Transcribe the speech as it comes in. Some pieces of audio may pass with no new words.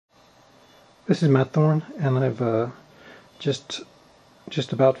This is Matt Thorne, and I've just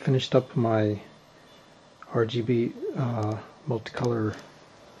about finished up my RGB multicolor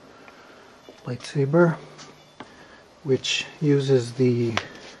lightsaber, which uses the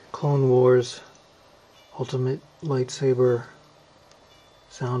Clone Wars Ultimate Lightsaber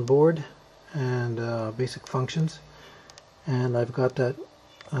soundboard and basic functions. And I've got that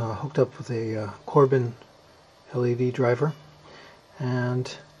hooked up with a Corbin LED driver,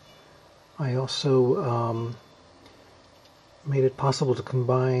 and I also made it possible to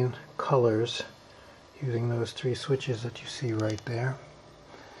combine colors using those three switches that you see right there.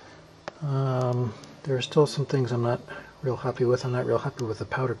 There are still some things I'm not real happy with. I'm not real happy with the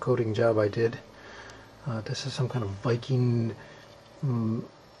powder coating job I did. This is some kind of Viking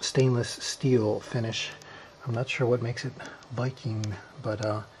stainless steel finish. I'm not sure what makes it Viking, but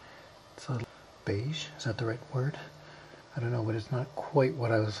it's a beige. Is that the right word? I don't know, but it's not quite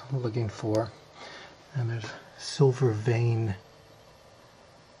what I was looking for. And there's silver vein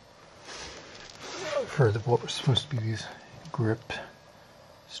for what were supposed to be these grip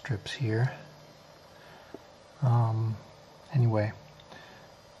strips here. Anyway,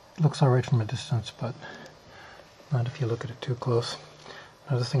 it looks alright from a distance, but not if you look at it too close.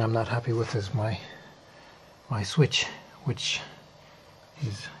 Another thing I'm not happy with is my switch, which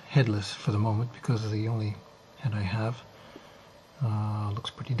is headless for the moment because of the only head I have.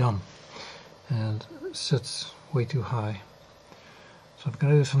 Looks pretty dumb and sits way too high. So I've got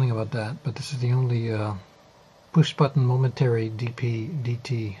to do something about that, but this is the only push button momentary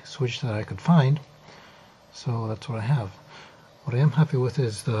DP/DT switch that I could find, so that's what I have. What I am happy with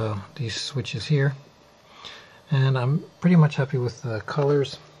is these switches here, and I'm pretty much happy with the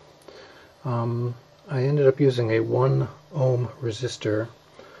colors. I ended up using a 1 ohm resistor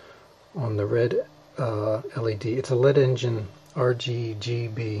on the red LED. It's a lead engine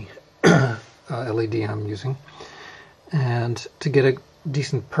RGB LED I'm using, and to get a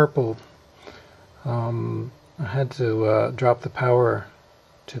decent purple I had to drop the power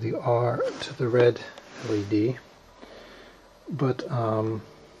to the red LED, but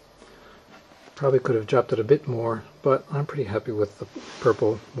probably could have dropped it a bit more, but I'm pretty happy with the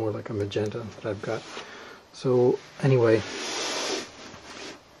purple, more like a magenta that I've got. So anyway,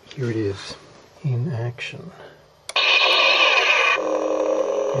 here it is in action.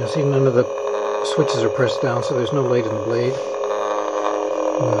 You'll see none of the switches are pressed down, so there's no light in the blade.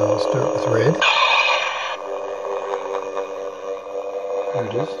 I'll start with red. There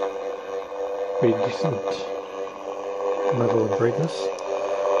it is. Pretty decent level of brightness.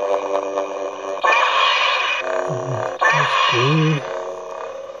 That's green.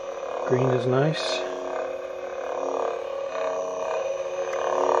 Green is nice.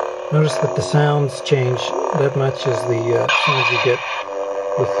 Notice that the sounds change. That matches the sounds you get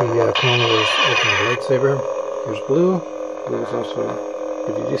with the Clone Wars Ultimate Lightsaber. Here's blue. Blue is also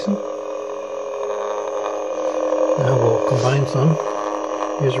pretty decent. Now we'll combine some.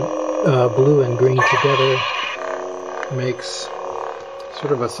 Here's blue and green together. Makes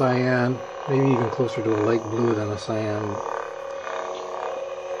sort of a cyan, maybe even closer to a light blue than a cyan.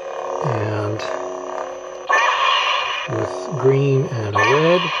 And with green and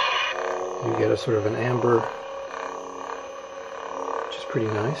red, you get a sort of an amber, which is pretty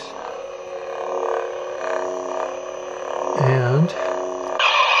nice. And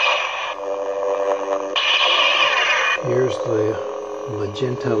here's the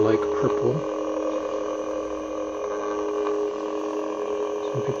magenta-like purple.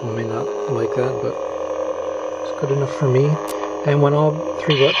 Some people may not like that, but it's good enough for me. And when all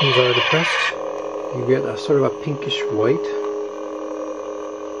three buttons are depressed, you get a sort of a pinkish white.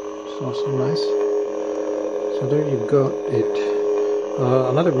 It's also nice. So there you got it.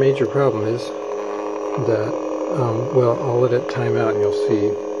 Another major problem is that, well, I'll let it time out and you'll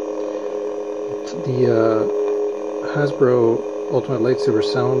see. The Hasbro Ultimate Lightsaber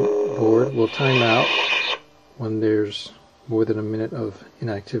soundboard will time out when there's more than a minute of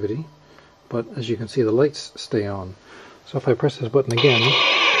inactivity, but as you can see, the lights stay on. So if I press this button again,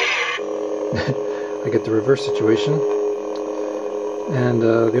 I get the reverse situation, and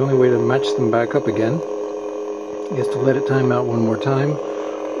the only way to match them back up again is to let it time out one more time,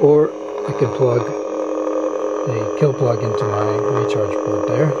 or I can plug a kill plug into my recharge port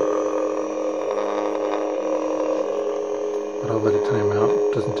there. But I'll let it time out,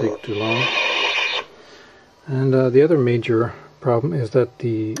 it doesn't take too long. And the other major problem is that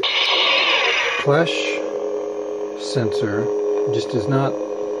the flash sensor just is not,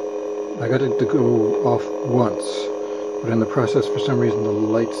 I got it to go off once, but in the process for some reason the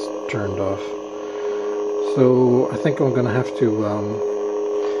lights turned off. So I think I'm going to have to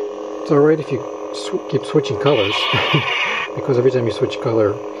It's alright if you keep switching colors, because every time you switch color,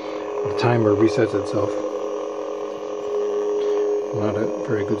 the timer resets itself. Not a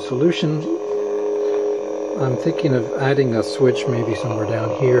very good solution. I'm thinking of adding a switch maybe somewhere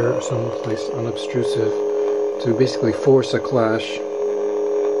down here, or someplace unobtrusive, to basically force a clash.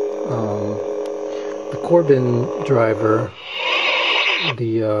 The Corbin driver,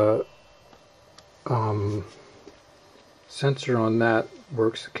 the sensor on that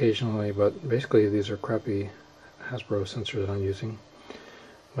works occasionally, but basically these are crappy Hasbro sensors that I'm using.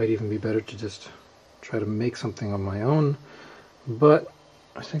 Might even be better to just try to make something on my own, but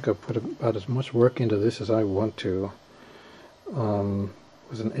I think I put about as much work into this as I want to. It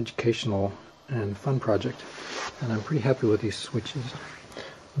was an educational and fun project, and I'm pretty happy with these switches.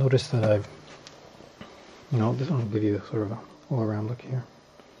 Notice that I've, this one will give you sort of a all-around look here.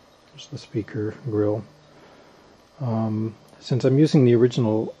 There's the speaker grill. Since I'm using the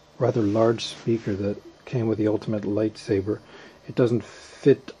original rather large speaker that came with the Ultimate Lightsaber, it doesn't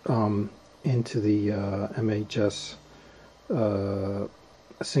fit into the MHS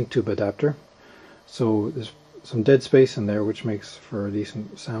sync tube adapter, so there's some dead space in there, which makes for a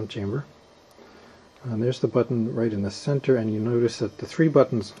decent sound chamber. And there's the button right in the center, and you notice that the three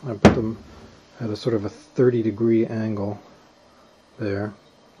buttons, I put them at a sort of a 30-degree angle there,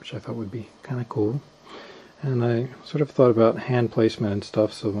 which I thought would be kind of cool. And I sort of thought about hand placement and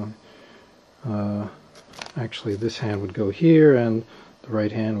stuff, so actually this hand would go here, and the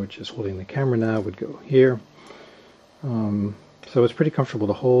right hand, which is holding the camera now, would go here. So it's pretty comfortable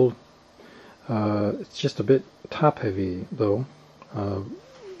to hold. It's just a bit top heavy though.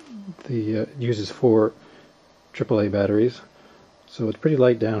 It uses 4 AAA batteries, so it's pretty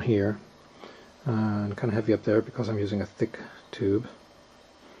light down here and kind of heavy up there because I'm using a thick tube.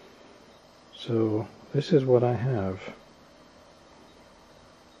 So this is what I have.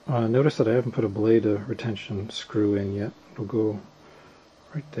 Notice that I haven't put a blade retention screw in yet. It'll go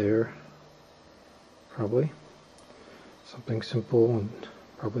right there, probably. Something simple and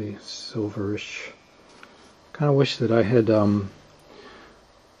probably silverish. Kind of wish that I had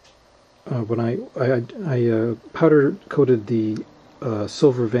when I powder coated the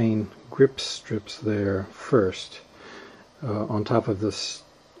silver vein grip strips there first on top of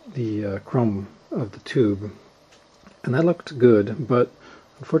the chrome of the tube, and that looked good, but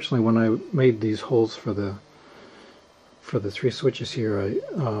unfortunately when I made these holes for the 3 switches here,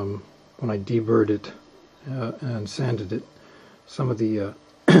 when I deburred it and sanded it, some of the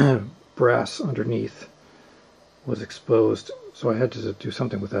brass underneath was exposed, so I had to do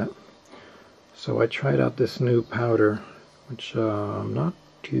something with that. So I tried out this new powder, which I'm not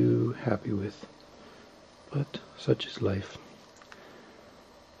too happy with, but such is life.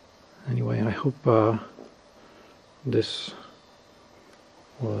 Anyway, I hope this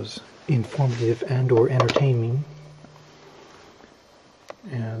was informative and or entertaining,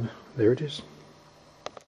 and there it is.